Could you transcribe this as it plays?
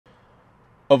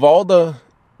Of all the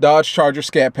Dodge Charger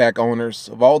ScatPack owners,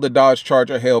 of all the Dodge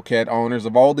Charger Hellcat owners,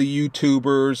 of all the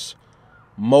YouTubers,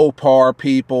 Mopar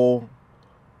people,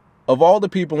 of all the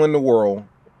people in the world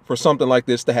for something like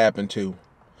this to happen to,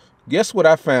 guess what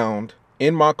I found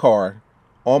in my car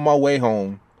on my way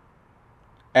home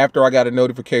after I got a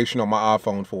notification on my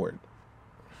iPhone for it?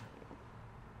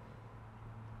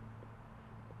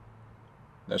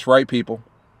 That's right, people.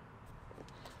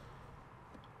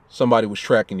 Somebody was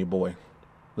tracking you, boy.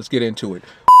 Let's get into it.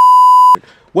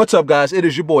 What's up, guys? It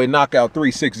is your boy Knockout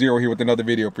 360 here with another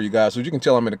video for you guys. So as you can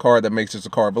tell, I'm in a car. That makes this a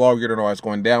car vlog. You don't know how it's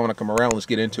going down when I come around. Let's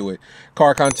get into it.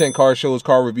 Car content, car shows,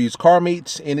 car reviews, car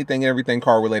meets, anything and everything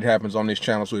car related happens on this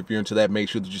channel. So if you're into that, make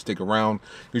sure that you stick around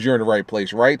because you're in the right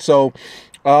place, right? So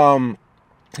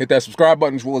hit that subscribe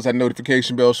button as well as that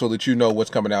notification bell so that you know what's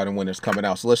coming out and when it's coming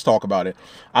out. So let's talk about it.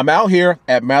 I'm out here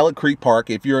at Mallet Creek Park.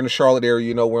 If you're in the Charlotte area,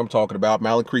 you know where I'm talking about.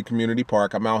 Mallet Creek Community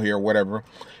Park. I'm out here, whatever.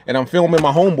 And I'm filming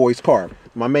my homeboy's car.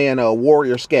 My man,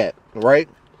 Warrior Scat, right?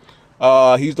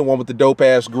 He's the one with the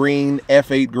dope-ass green,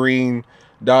 F8 green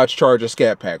Dodge Charger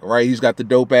ScatPack, right? He's got the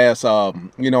dope-ass,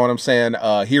 you know what I'm saying,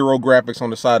 hero graphics on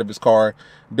the side of his car,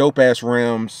 dope-ass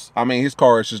rims. I mean, his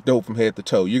car is just dope from head to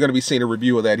toe. You're going to be seeing a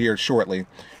review of that here shortly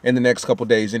in the next couple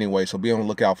days anyway, so be on the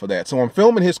lookout for that. So I'm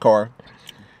filming his car.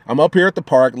 I'm up here at the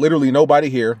park, literally nobody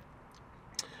here.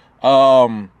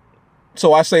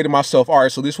 So I say to myself, all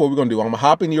right, so this is what we're going to do. I'm going to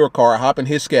hop in your car, hop in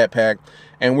his ScatPack,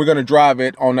 and we're going to drive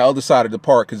it on the other side of the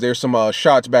park because there's some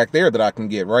shots back there that I can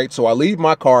get, right? So I leave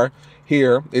my car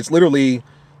here. It's literally,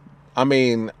 I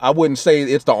mean, I wouldn't say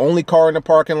it's the only car in the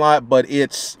parking lot, but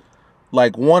it's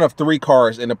like one of 3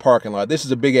 cars in the parking lot. This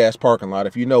is a big-ass parking lot,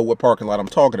 if you know what parking lot I'm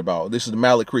talking about. This is the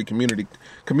Mallet Creek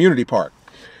Community Park.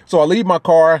 So I leave my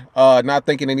car, not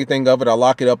thinking anything of it. I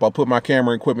lock it up. I'll put my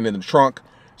camera equipment in the trunk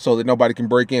so that nobody can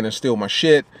break in and steal my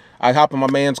shit. I hop in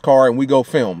my man's car and we go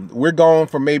film. We're gone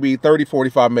for maybe 30,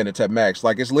 45 minutes at max.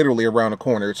 Like, it's literally around the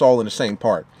corner. It's all in the same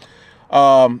park.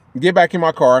 Get back in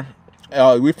my car.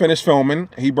 We finish filming.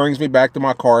 He brings me back to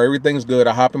my car. Everything's good.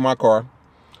 I hop in my car.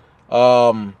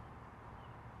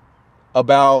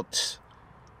 About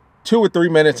 2 or 3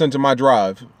 minutes into my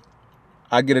drive,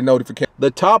 I get a notification. The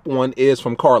top one is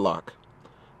from CarLock,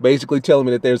 basically telling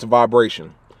me that there's a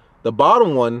vibration. The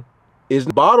bottom one is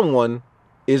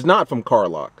not from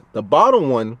CarLock. The bottom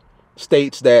one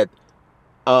states that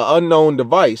unknown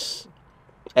device,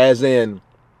 as in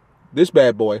this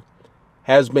bad boy,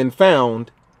 has been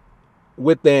found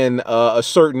within a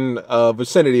certain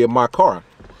vicinity of my car.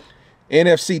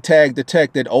 NFC tag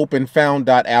detected,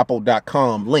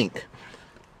 openfound.apple.com link.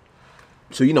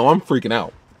 So, you know, I'm freaking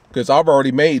out because I've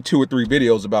already made 2 or 3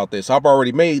 videos about this. I've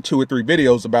already made 2 or 3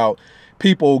 videos about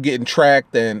people getting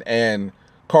tracked and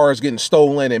cars getting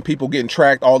stolen and people getting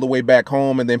tracked all the way back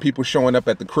home and then people showing up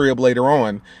at the crib later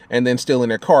on and then still in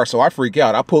their car. So I freak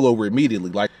out. I pull over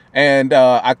immediately, and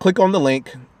I click on the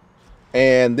link,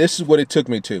 and this is what it took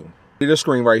me to. The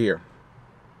screen right here.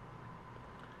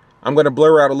 I'm going to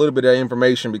blur out a little bit of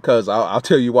information because I'll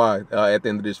tell you why at the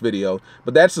end of this video.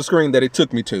 But that's the screen that it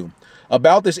took me to.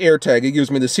 About this AirTag, it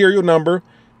gives me the serial number.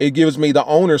 It gives me the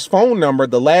owner's phone number,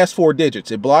 the last 4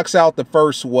 digits. It blocks out the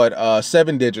first,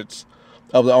 7 digits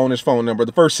of the owner's phone number,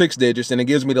 the first 6 digits, and it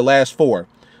gives me the last 4.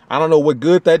 I don't know what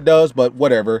good that does, but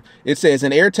whatever. It says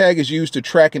an AirTag is used to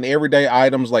track in everyday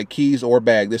items like keys or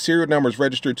bag. The serial number is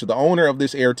registered to the owner of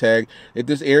this AirTag. If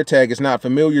this AirTag is not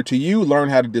familiar to you, learn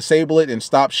how to disable it and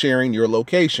stop sharing your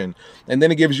location. And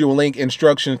then it gives you a link,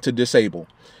 instructions to disable.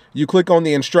 You click on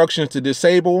the instructions to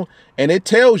disable, and it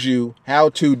tells you how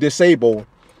to disable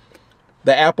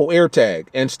the Apple Airtag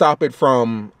and stop it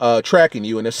from tracking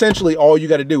you. And essentially all you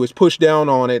got to do is push down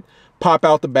on it, pop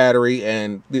out the battery,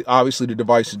 and obviously the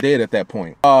device is dead at that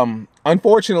point.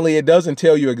 Unfortunately, it doesn't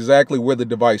tell you exactly where the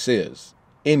device is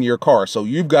in your car. So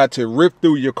you've got to rip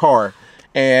through your car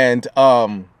and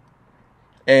find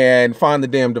the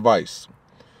damn device.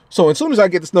 So as soon as I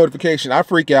get this notification, I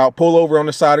freak out, pull over on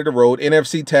the side of the road,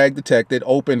 NFC tag detected,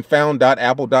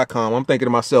 openfound.apple.com. I'm thinking to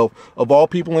myself, of all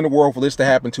people in the world for this to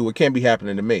happen to, it can't be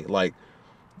happening to me. Like,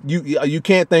 you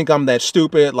can't think I'm that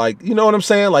stupid. Like, you know what I'm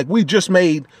saying? Like, we just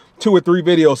made 2 or 3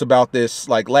 videos about this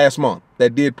like last month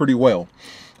that did pretty well.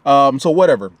 So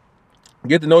whatever.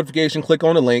 Get the notification, click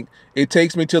on the link. It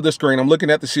takes me to the screen. I'm looking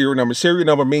at the serial number. Serial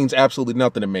number means absolutely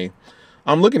nothing to me.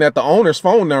 I'm looking at the owner's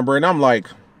phone number and I'm like,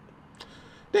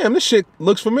 damn, this shit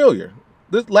looks familiar.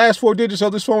 The last 4 digits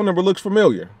of this phone number looks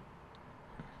familiar.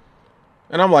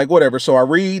 And I'm like, whatever. So I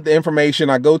read the information.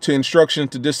 I go to instructions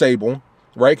to disable,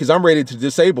 right? Because I'm ready to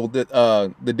disable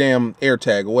the damn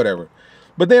AirTag or whatever.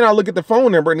 But then I look at the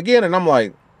phone number and I'm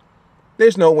like,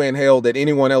 there's no way in hell that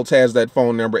anyone else has that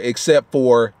phone number except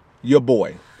for your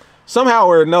boy. Somehow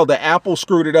or another, Apple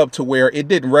screwed it up to where it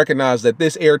didn't recognize that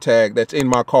this AirTag that's in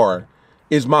my car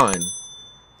is mine.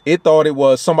 It thought it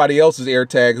was somebody else's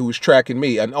AirTag who was tracking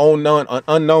me, an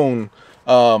unknown,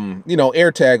 you know,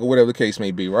 AirTag or whatever the case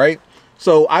may be, right?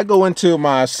 So I go into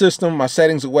my system, my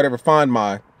settings or whatever, Find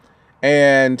My,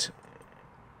 and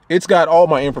it's got all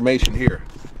my information here.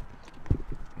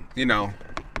 You know,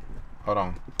 hold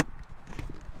on.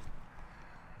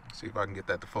 See if I can get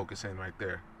that to focus in right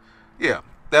there. Yeah,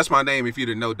 that's my name if you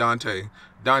didn't know, Dante.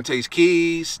 Dante's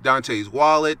keys, Dante's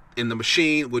wallet, in the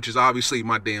machine, which is obviously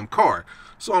my damn car.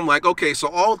 So I'm like, okay, so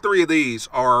all three of these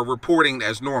are reporting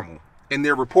as normal. And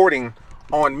they're reporting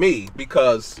on me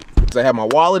because I have my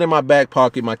wallet in my back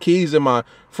pocket, my keys in my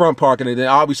front pocket, and then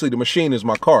obviously the machine is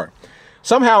my car.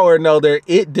 Somehow or another,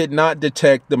 it did not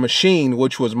detect the machine,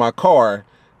 which was my car,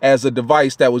 as a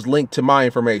device that was linked to my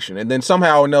information. And then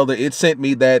somehow or another, it sent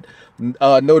me that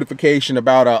notification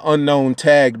about an unknown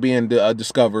tag being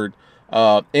discovered,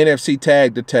 NFC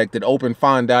tag detected,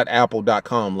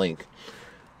 openfind.apple.com link.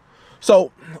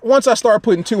 So once I started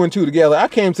putting two and two together, I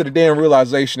came to the damn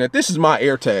realization that this is my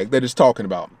AirTag that it's talking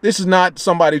about. This is not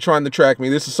somebody trying to track me.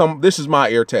 This is my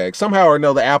AirTag. Somehow or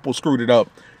another, Apple screwed it up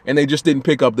and they just didn't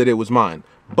pick up that it was mine.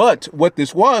 But what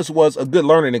this was a good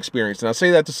learning experience. And I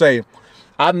say that to say,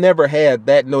 I've never had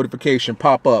that notification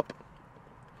pop up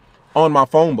on my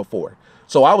phone before.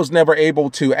 So I was never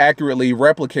able to accurately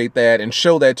replicate that and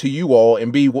show that to you all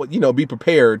and be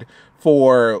prepared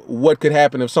for what could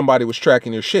happen if somebody was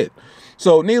tracking your shit.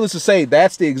 So needless to say,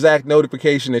 that's the exact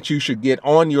notification that you should get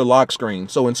on your lock screen.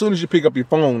 So as soon as you pick up your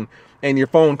phone and your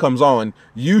phone comes on,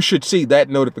 you should see that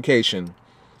notification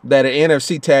that an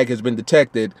NFC tag has been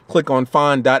detected. Click on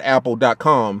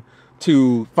find.apple.com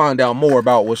to find out more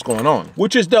about what's going on,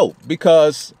 which is dope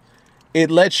because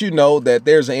it lets you know that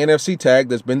there's an NFC tag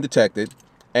that's been detected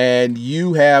and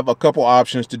you have a couple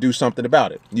options to do something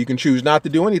about it. You can choose not to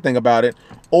do anything about it,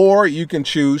 or you can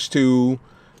choose to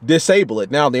disable it.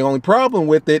 Now, the only problem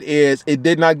with it is it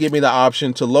did not give me the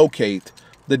option to locate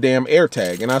the damn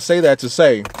AirTag. And I say that to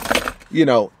say, you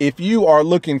know, if you are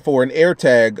looking for an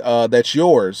AirTag that's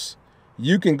yours,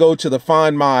 you can go to the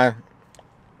Find My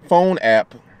phone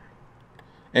app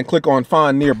and click on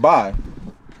Find Nearby.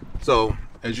 So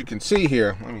as you can see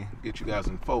here, let me get you guys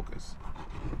in focus.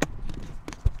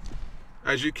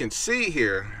 As you can see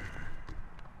here,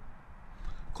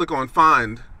 click on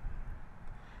Find,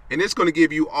 and it's going to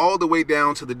give you all the way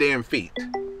down to the damn feet,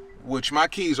 which my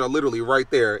keys are literally right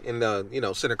there in the, you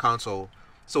know, center console.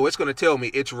 So it's going to tell me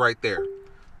it's right there.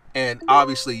 And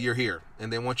obviously you're here.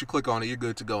 And then once you click on it, you're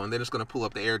good to go. And then it's going to pull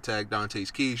up the AirTag,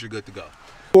 Dante's keys, you're good to go.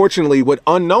 Fortunately, with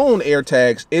unknown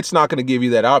AirTags, it's not going to give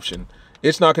you that option.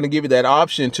 It's not going to give you that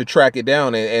option to track it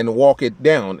down and walk it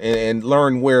down and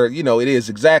learn where, you know, it is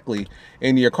exactly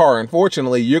in your car.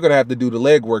 Unfortunately, you're going to have to do the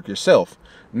legwork yourself.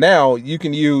 Now you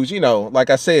can use, you know,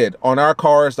 like I said, on our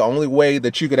cars, the only way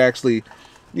that you could actually,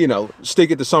 you know,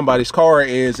 stick it to somebody's car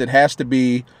is it has to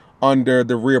be under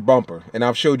the rear bumper. And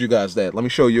I've showed you guys that. Let me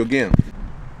show you again.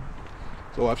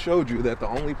 So I've showed you that the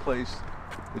only place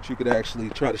that you could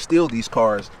actually try to steal these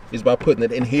cars is by putting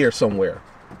it in here somewhere,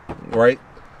 right?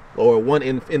 Or one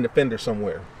in the fender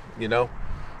somewhere, you know.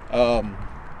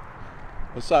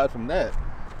 Aside from that,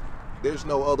 there's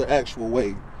no other actual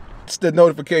way. It's the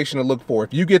notification to look for.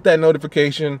 If you get that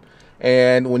notification,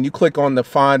 and when you click on the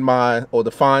Find My or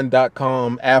the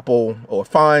find.com Apple or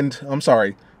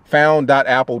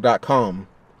found.apple.com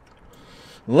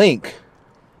link,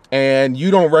 and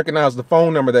you don't recognize the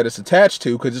phone number that it's attached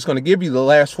to, because it's going to give you the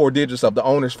last 4 digits of the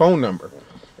owner's phone number,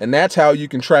 and that's how you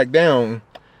can track down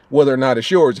whether or not it's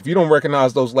yours. If you don't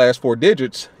recognize those last 4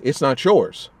 digits, it's not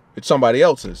yours. It's somebody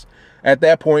else's. At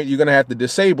that point, you're going to have to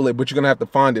disable it, but you're going to have to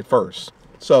find it first.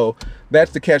 So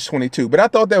that's the catch-22. But I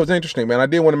thought that was interesting, man. I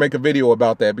did want to make a video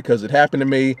about that because it happened to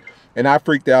me and I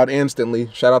freaked out instantly.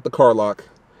 Shout out to Car Lock.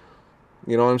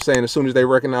 You know what I'm saying? As soon as they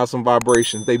recognize some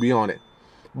vibrations, they be on it.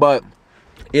 But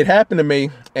it happened to me,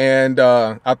 and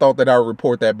I thought that I would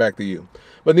report that back to you.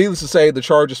 But needless to say, the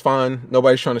charge is fine.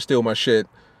 Nobody's trying to steal my shit.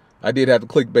 I did have to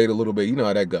clickbait a little bit. You know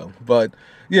how that go. But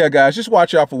yeah, guys, just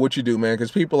watch out for what you do, man,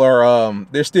 because people are,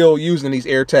 they're still using these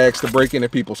AirTags to break into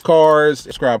people's cars.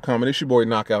 Subscribe, comment. It's your boy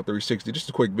Knockout 360. Just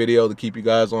a quick video to keep you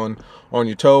guys on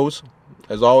your toes.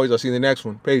 As always, I'll see you in the next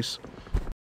one. Peace.